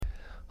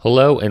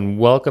Hello and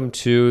welcome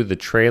to the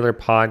trailer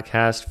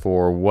podcast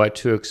for what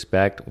to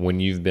expect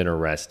when you've been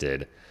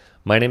arrested.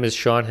 My name is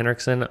Sean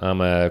Hendrickson. I'm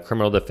a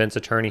criminal defense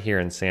attorney here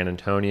in San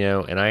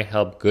Antonio, and I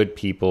help good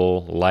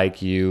people like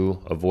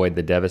you avoid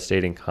the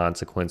devastating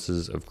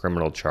consequences of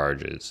criminal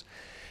charges.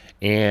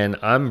 And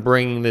I'm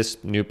bringing this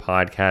new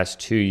podcast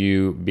to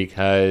you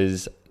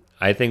because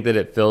I think that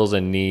it fills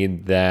a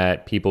need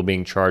that people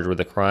being charged with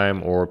a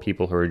crime or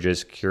people who are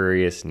just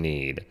curious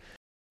need.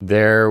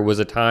 There was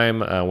a time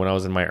when I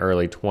was in my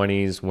early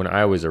 20s when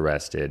I was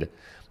arrested.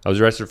 I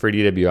was arrested for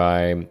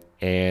DWI,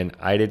 and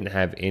I didn't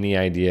have any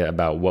idea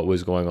about what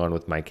was going on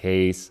with my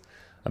case,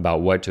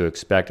 about what to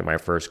expect at my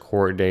first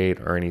court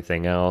date or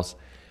anything else.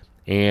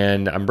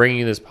 And I'm bringing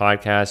you this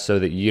podcast so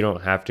that you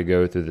don't have to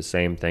go through the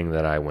same thing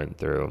that I went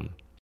through.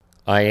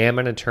 I am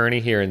an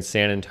attorney here in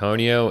San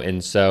Antonio,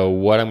 and so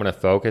what I'm going to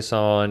focus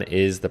on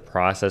is the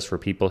process for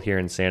people here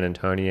in San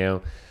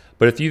Antonio.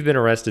 But if you've been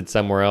arrested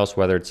somewhere else,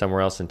 whether it's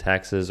somewhere else in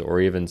Texas or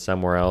even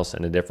somewhere else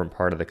in a different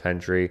part of the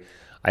country,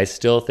 I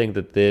still think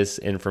that this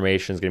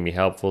information is going to be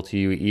helpful to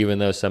you, even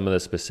though some of the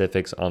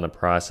specifics on the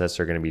process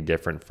are going to be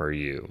different for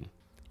you.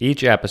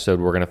 Each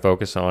episode, we're going to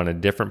focus on a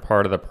different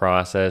part of the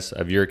process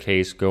of your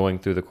case going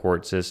through the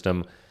court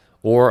system,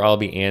 or I'll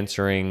be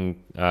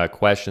answering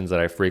questions that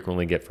I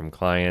frequently get from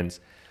clients.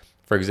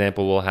 For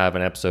example, we'll have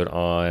an episode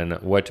on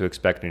what to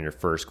expect on your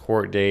first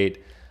court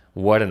date,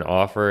 what an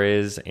offer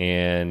is,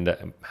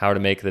 and how to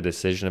make the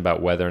decision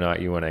about whether or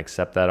not you want to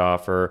accept that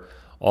offer,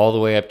 all the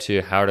way up to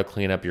how to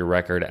clean up your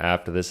record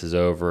after this is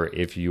over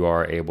if you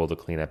are able to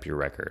clean up your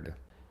record.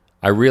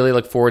 I really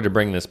look forward to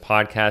bringing this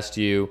podcast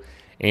to you,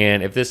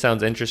 and if this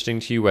sounds interesting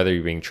to you, whether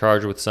you're being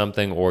charged with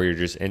something or you're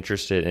just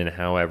interested in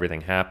how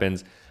everything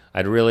happens,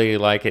 I'd really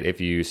like it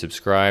if you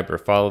subscribe or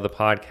follow the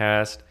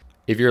podcast.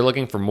 If you're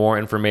looking for more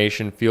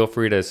information, feel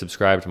free to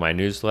subscribe to my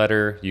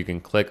newsletter. You can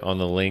click on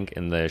the link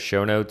in the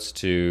show notes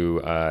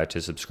to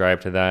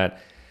subscribe to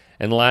that.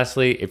 And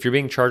lastly, if you're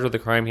being charged with a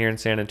crime here in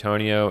San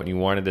Antonio and you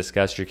want to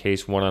discuss your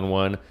case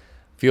one-on-one,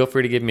 feel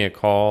free to give me a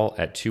call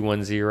at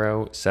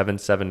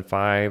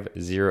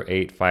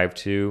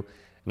 210-775-0852.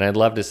 And I'd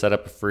love to set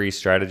up a free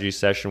strategy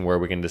session where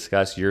we can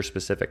discuss your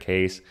specific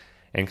case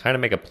and kind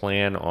of make a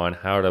plan on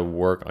how to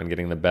work on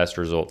getting the best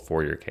result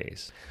for your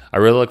case. I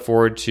really look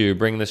forward to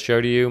bringing this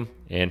show to you,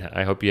 and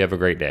I hope you have a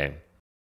great day.